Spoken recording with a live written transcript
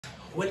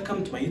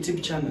Welcome to my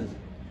YouTube channel.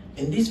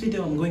 In this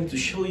video I'm going to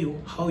show you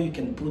how you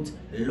can put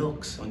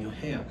locks on your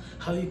hair,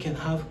 how you can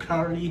have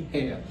curly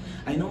hair.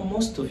 I know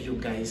most of you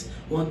guys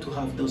want to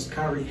have those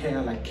curly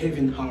hair like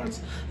Kevin Hart,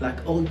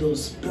 like all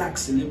those black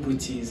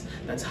celebrities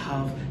that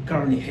have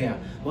curly hair.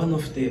 One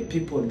of the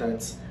people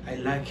that I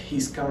like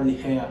his curly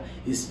hair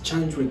is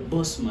Chandrick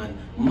Boseman,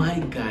 my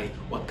guy,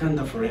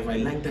 Wakanda Forever. I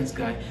like that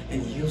guy,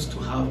 and he used to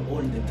have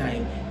all the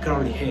time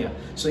curly hair.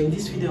 So in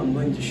this video I'm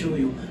going to show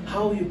you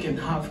how you can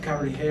have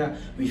curly hair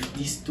with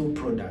these two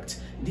products.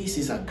 This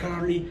is a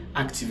curly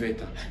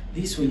activator.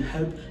 This will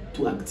help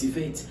to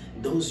activate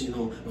those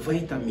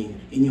vitamin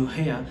in your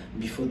hair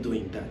before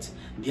doing that.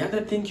 The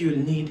other thing you'll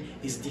need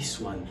is this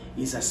one,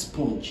 is a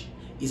sponge.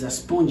 It's a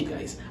sponge,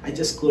 guys. I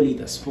just call it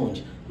a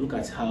sponge. Look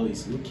at how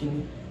it's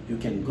looking. You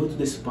can go to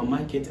the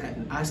supermarket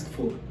and ask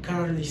for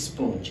curly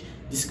sponge.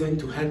 This is going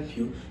to help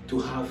you to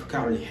have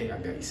curly hair,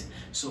 guys.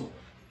 So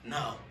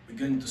now we're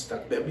going to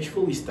start, but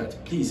before we start,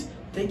 please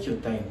take your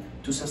time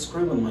to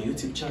subscribe on my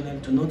YouTube channel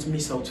to not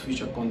miss out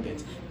future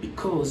content,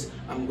 because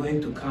I'm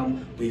going to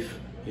come with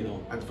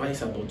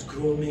advice about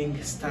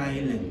grooming, style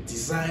and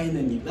design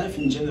and life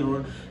in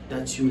general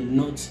that you will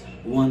not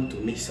want to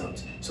miss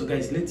out. So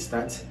guys, let's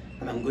start,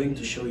 and I'm going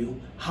to show you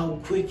how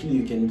quickly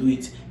you can do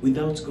it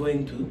without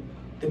going to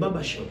the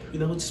barber shop,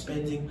 without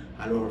spending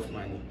a lot of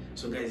money.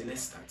 So guys,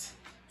 let's start.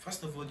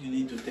 First of all, you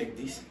need to take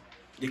this,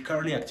 the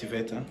curly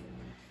activator.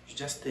 You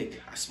just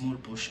take a small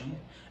portion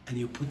and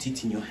you put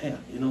it in your hair.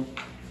 You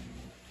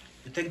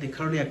take the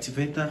curly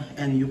activator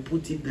and you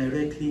put it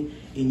directly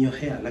in your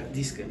hair like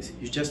this, guys.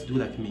 You just do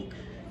like me.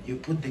 You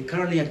put the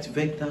curly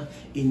activator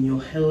in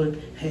your whole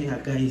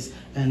hair, guys,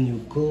 and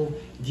you go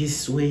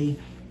this way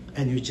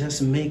and you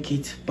just make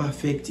it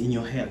perfect in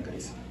your hair,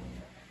 guys.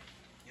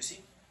 You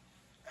see?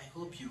 I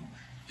hope you're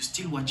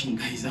still watching,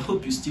 guys. I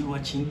hope you're still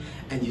watching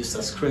and you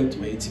subscribe to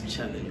my YouTube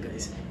channel,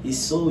 guys. It's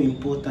so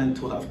important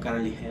to have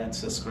curly hair to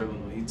subscribe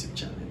on my YouTube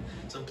channel.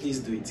 So please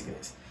do it,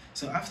 guys.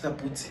 So after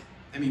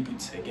let me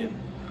put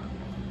again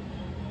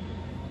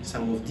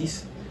some of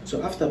this.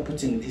 So after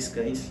putting this,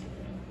 guys,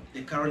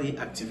 the curly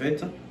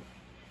activator,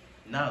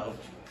 now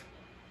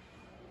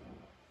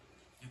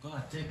you're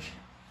gonna take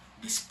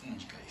the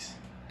sponge, guys,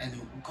 and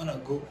you're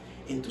gonna go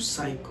into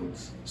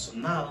cycles. So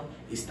now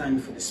it's time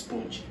for the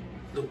sponge.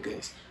 Look,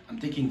 guys, I'm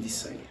taking this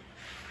side,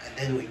 and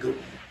then we go.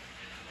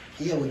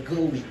 Here we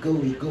go.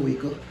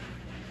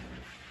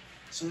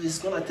 So it's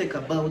gonna take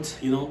about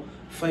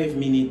 5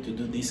 minutes to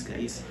do this,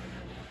 guys.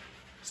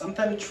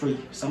 Sometimes 3,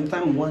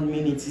 sometimes 1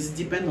 minute. It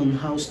depends on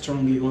how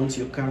strong you want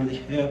your curly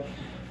hair.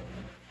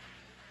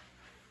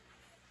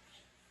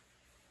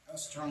 How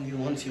strong you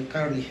want your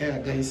curly hair,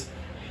 guys.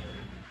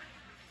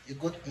 You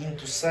got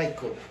into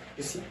cycle.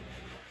 You see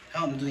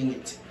how I'm doing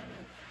it?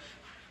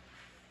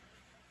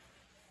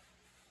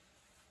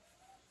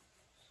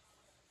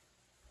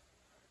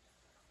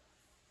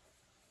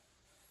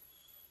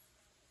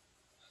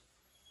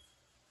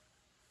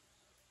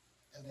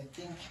 And I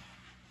think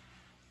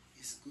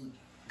it's good.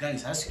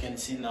 Guys, as you can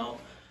see now,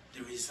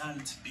 the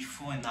result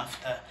before and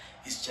after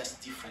is just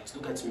different.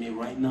 Look at me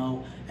right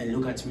now and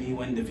look at me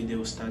when the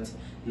video starts.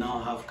 Now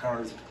I have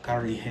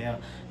curly hair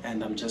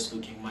and I'm just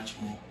looking much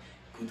more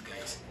good,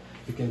 guys.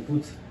 You can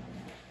put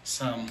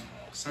some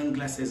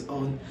sunglasses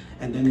on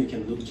and then you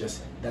can look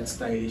just that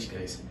stylish,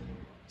 guys.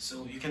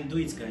 So you can do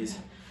it, guys,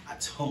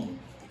 at home.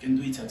 You can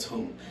do it at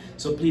home.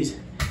 So please,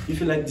 if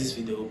you like this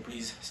video,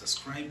 please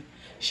subscribe,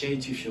 share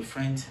it with your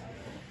friends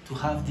to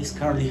have this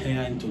curly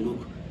hair and to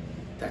look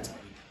that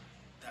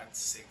good, that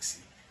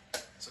sexy.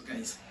 So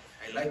guys,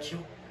 I like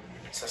you.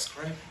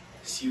 Subscribe.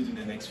 See you in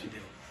the next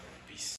video.